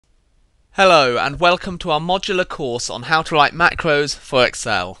Hello and welcome to our modular course on how to write macros for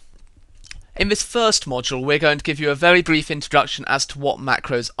Excel. In this first module we're going to give you a very brief introduction as to what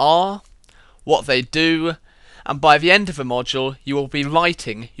macros are, what they do, and by the end of the module you will be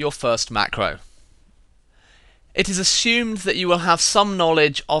writing your first macro. It is assumed that you will have some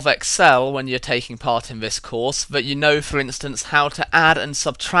knowledge of Excel when you're taking part in this course, that you know, for instance, how to add and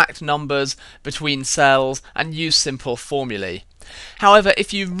subtract numbers between cells and use simple formulae. However,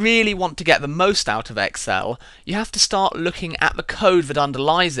 if you really want to get the most out of Excel, you have to start looking at the code that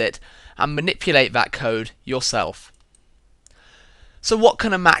underlies it and manipulate that code yourself. So what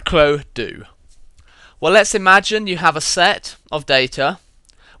can a macro do? Well, let's imagine you have a set of data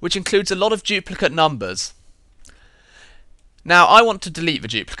which includes a lot of duplicate numbers. Now I want to delete the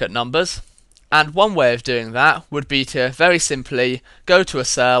duplicate numbers, and one way of doing that would be to very simply go to a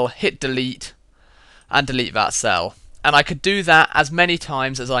cell, hit delete, and delete that cell. And I could do that as many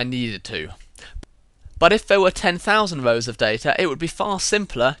times as I needed to. But if there were 10,000 rows of data, it would be far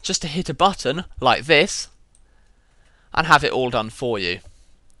simpler just to hit a button like this and have it all done for you.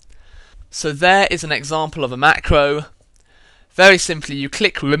 So there is an example of a macro. Very simply you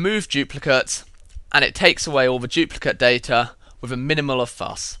click remove duplicates and it takes away all the duplicate data with a minimal of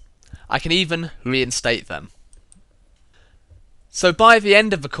fuss. I can even reinstate them. So by the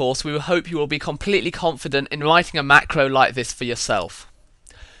end of the course we will hope you will be completely confident in writing a macro like this for yourself.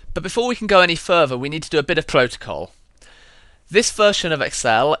 But before we can go any further we need to do a bit of protocol. This version of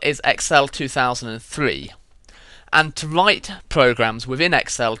Excel is Excel 2003, and to write programs within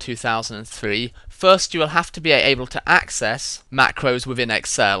Excel 2003 first you will have to be able to access macros within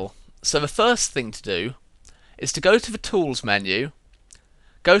Excel. So the first thing to do is to go to the Tools menu,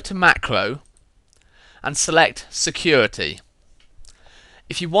 go to Macro, and select Security.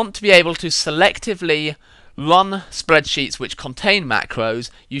 If you want to be able to selectively run spreadsheets which contain macros,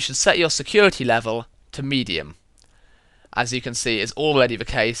 you should set your security level to medium. As you can see, is already the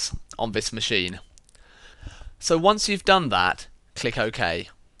case on this machine. So once you've done that, click OK.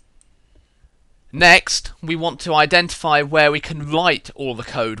 Next, we want to identify where we can write all the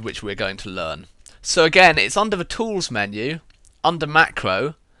code which we're going to learn. So again, it's under the Tools menu, under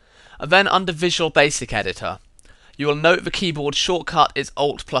Macro, and then under Visual Basic Editor. You will note the keyboard shortcut is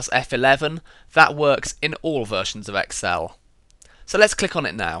Alt plus F11. That works in all versions of Excel. So let's click on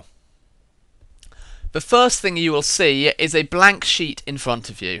it now. The first thing you will see is a blank sheet in front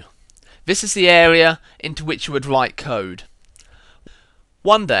of you. This is the area into which you would write code.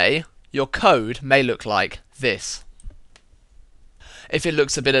 One day, your code may look like this. If it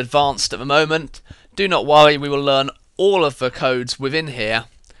looks a bit advanced at the moment, do not worry, we will learn all of the codes within here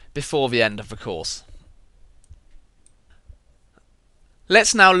before the end of the course.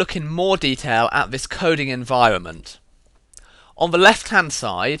 Let's now look in more detail at this coding environment. On the left hand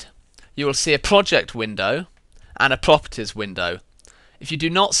side you will see a project window and a properties window. If you do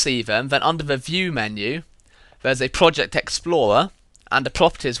not see them, then under the View menu there's a Project Explorer and a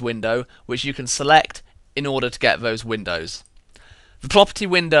Properties window which you can select in order to get those windows. The Property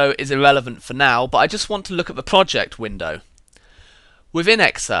window is irrelevant for now, but I just want to look at the Project window. Within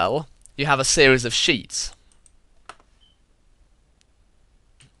Excel you have a series of sheets.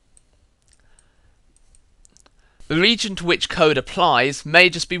 The region to which code applies may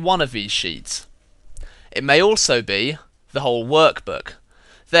just be one of these sheets. It may also be the whole workbook.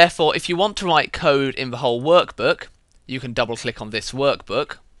 Therefore, if you want to write code in the whole workbook, you can double click on this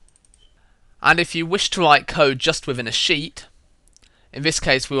workbook. And if you wish to write code just within a sheet, in this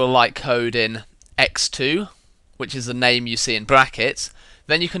case we will write code in X2, which is the name you see in brackets,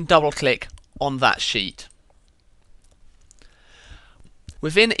 then you can double click on that sheet.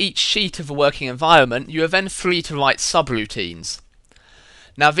 Within each sheet of the working environment you are then free to write subroutines.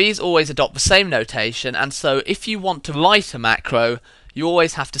 Now these always adopt the same notation, and so if you want to write a macro you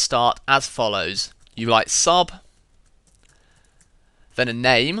always have to start as follows. You write sub, then a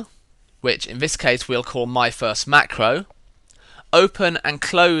name, which in this case we'll call my first macro, open and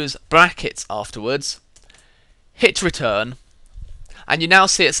close brackets afterwards, hit return, and you now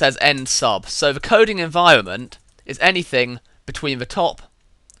see it says end sub. So the coding environment is anything between the top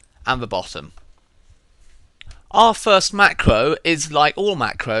and the bottom. Our first macro is, like all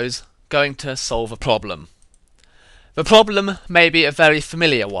macros, going to solve a problem. The problem may be a very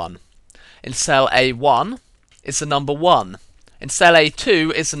familiar one. In cell A1 is the number 1. In cell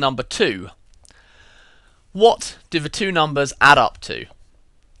A2 is the number 2. What do the two numbers add up to?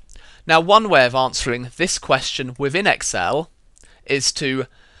 Now one way of answering this question within Excel is to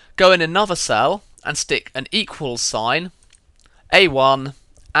go in another cell and stick an equals sign, A1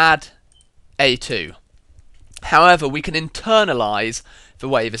 add A2. However, we can internalize the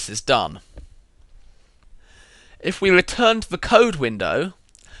way this is done. If we return to the code window,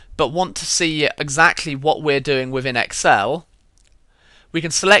 but want to see exactly what we're doing within Excel, we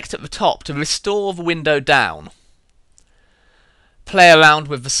can select at the top to restore the window down. Play around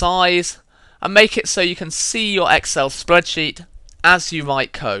with the size and make it so you can see your Excel spreadsheet as you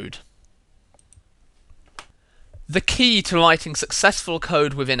write code. The key to writing successful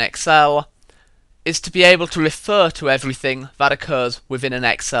code within Excel is to be able to refer to everything that occurs within an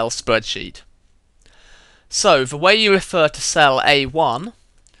Excel spreadsheet. So the way you refer to cell A1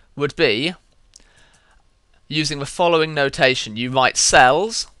 would be using the following notation. You write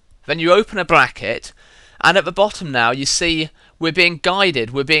cells, then you open a bracket, and at the bottom now you see we're being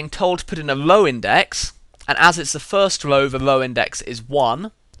guided, we're being told to put in a row index, and as it's the first row, the row index is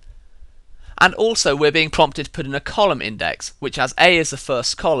 1. And also we're being prompted to put in a column index, which as A is the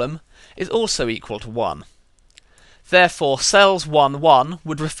first column, is also equal to 1. Therefore cells 1, 1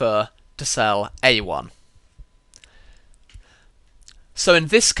 would refer to cell A1. So in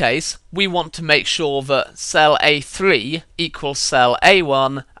this case, we want to make sure that cell A3 equals cell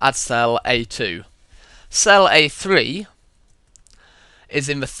A1 at cell A2. Cell A3 is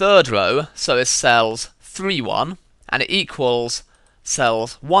in the third row, so is cells 3, 1, and it equals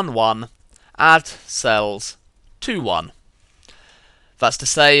cells 1, 1 add cells 2, 1. That's to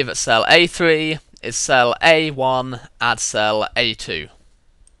say that cell A3 is cell A1 add cell A2.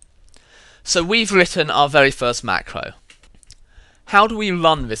 So we've written our very first macro. How do we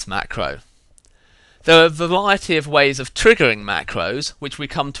run this macro? There are a variety of ways of triggering macros, which we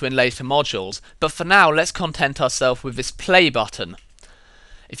come to in later modules, but for now let's content ourselves with this play button.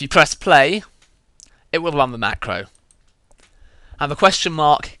 If you press play, it will run the macro. And the question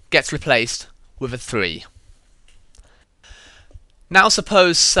mark gets replaced with a 3. Now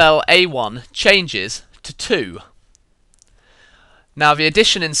suppose cell A1 changes to 2. Now the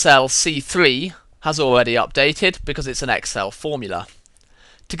addition in cell C3 has already updated because it's an Excel formula.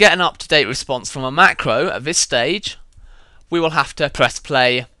 To get an up-to-date response from a macro at this stage, we will have to press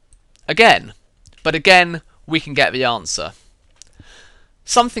play again. But again, we can get the answer.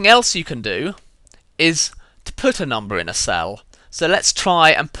 Something else you can do is to put a number in a cell. So let's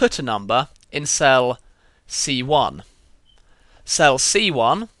try and put a number in cell C1. Cell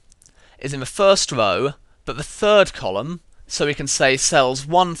C1 is in the first row, but the third column, so we can say cells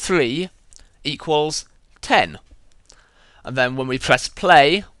 1, 3 equals 10. And then when we press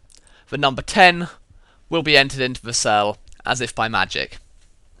play, the number 10 will be entered into the cell as if by magic.